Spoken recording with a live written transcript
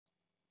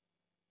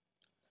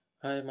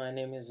Hi, my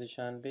name is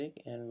Ishan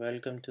Beg and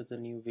welcome to the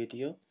new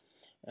video.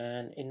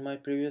 And in my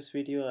previous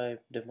video,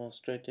 I've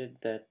demonstrated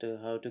that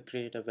how to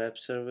create a web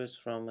service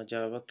from a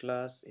Java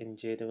class in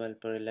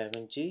JDeveloper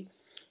 11G,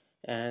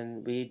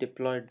 and we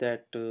deployed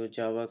that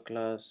Java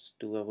class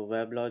to our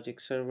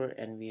WebLogic server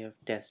and we have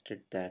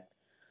tested that.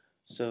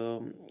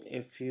 So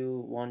if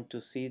you want to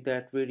see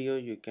that video,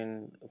 you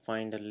can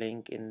find a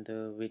link in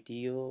the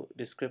video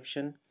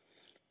description,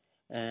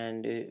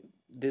 and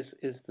this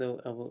is the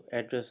our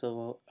address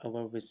of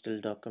our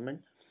WSDL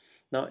document.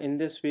 Now in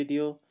this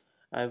video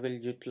I will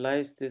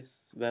utilize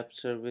this web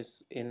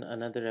service in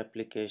another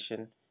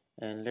application,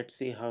 and let's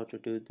see how to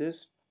do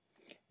this.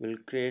 We'll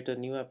create a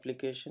new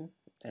application,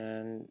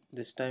 and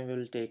this time we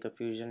will take a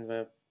Fusion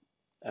Web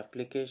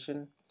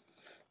application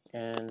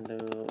and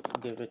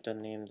give it a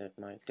name that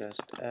my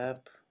test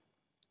app,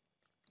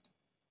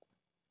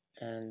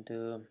 and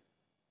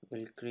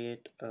we'll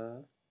create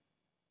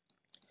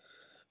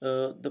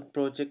the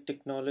project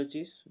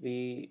technologies.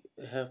 We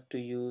have to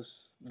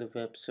use the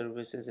web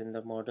services in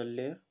the model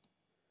layer,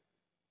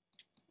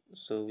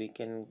 so we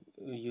can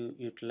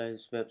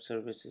utilize web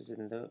services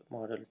in the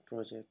model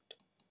project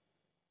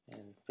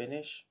and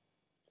finish.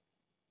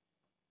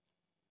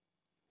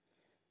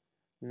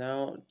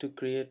 Now to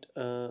create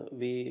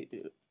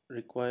it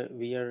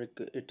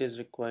is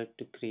required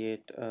to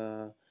create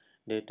a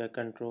data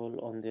control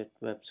on the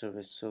web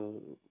service.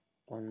 So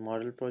on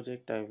model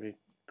project I will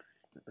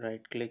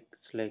right click,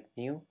 select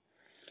new.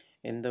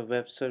 In the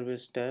web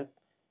service tab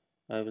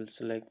I will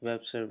select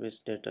web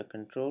service data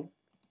control,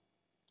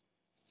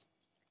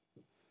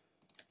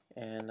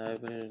 and I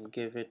will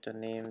give it a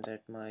name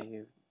that my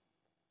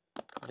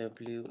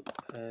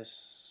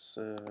WS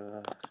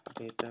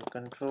data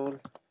control.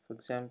 For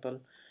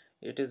example,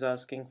 it is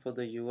asking for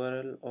the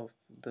URL of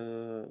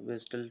the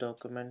WSDL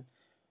document.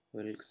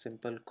 We'll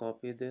simple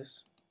copy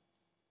this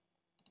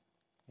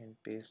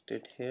and paste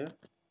it here.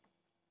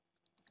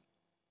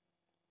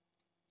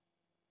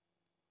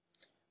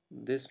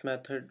 This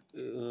method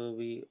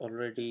we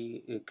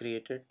already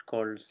created,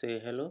 called say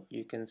hello.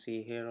 You can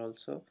see here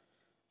also.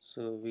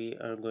 So we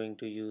are going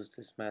to use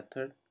this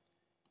method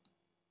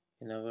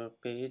in our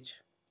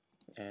page,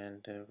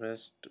 and the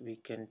rest we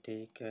can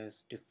take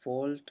as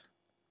default.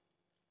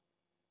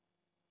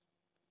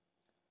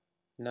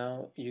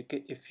 Now you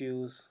can, if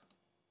you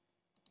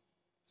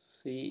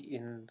see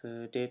in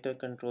the data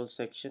control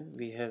section,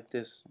 we have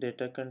this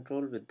data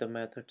control with the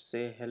method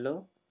say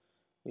hello,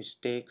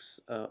 which takes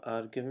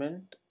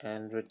argument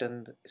and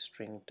return the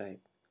string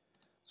type.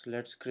 So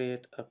let's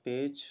create a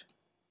page,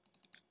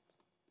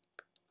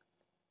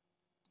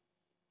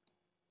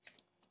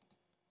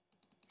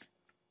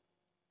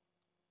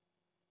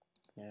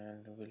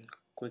 and we'll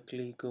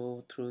quickly go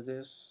through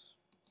this.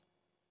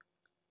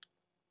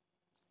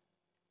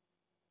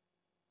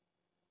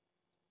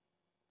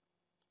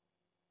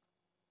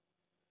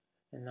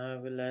 And now I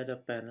will add a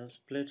panel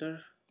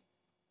splitter,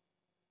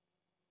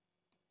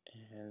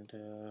 and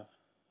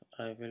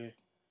I will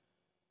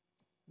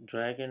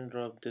drag and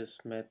drop this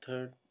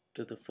method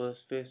to the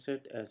first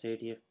facet as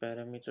ADF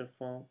parameter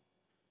form.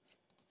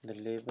 The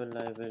label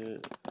I will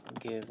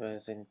give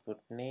as input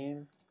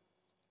name,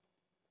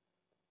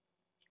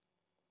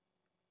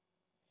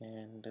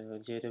 and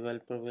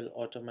JDeveloper will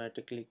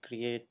automatically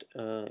create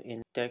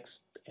in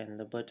text and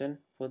the button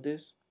for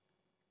this.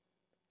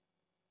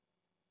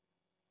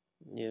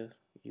 Yeah,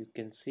 you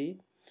can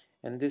see,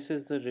 and this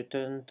is the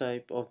return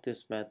type of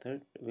this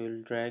method. We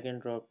will drag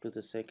and drop to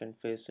the second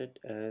facet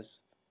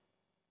as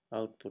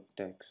output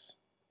text.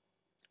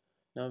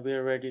 Now we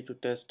are ready to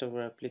test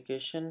our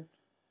application.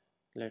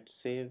 Let's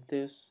save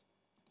this,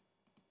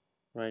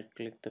 right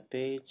click the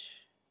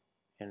page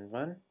and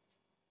run.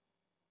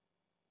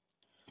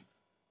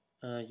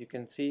 You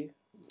can see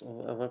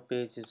our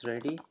page is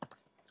ready.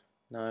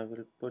 Now I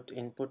will put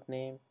input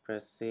name,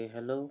 press say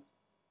hello,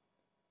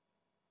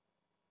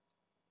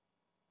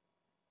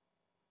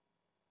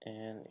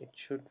 and it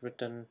should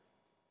return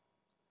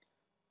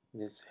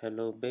this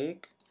hello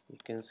bake. You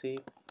can see,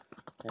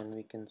 and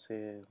we can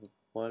say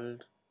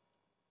world,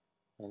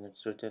 and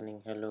it's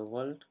returning hello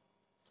world,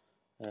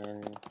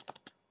 and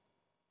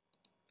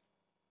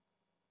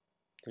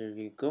there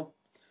we go.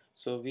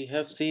 So we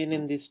have seen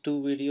in these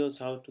two videos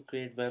how to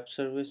create web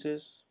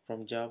services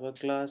from Java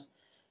class,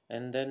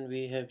 and then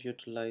we have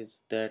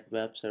utilized that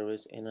web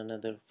service in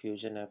another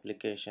Fusion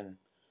application.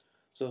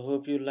 So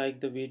hope you like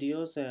the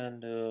videos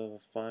and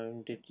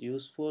found it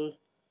useful.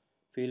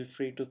 Feel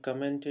free to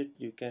comment it.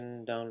 You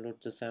can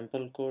download the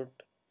sample code.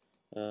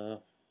 uh,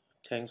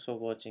 Thanks for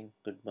watching.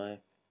 Goodbye.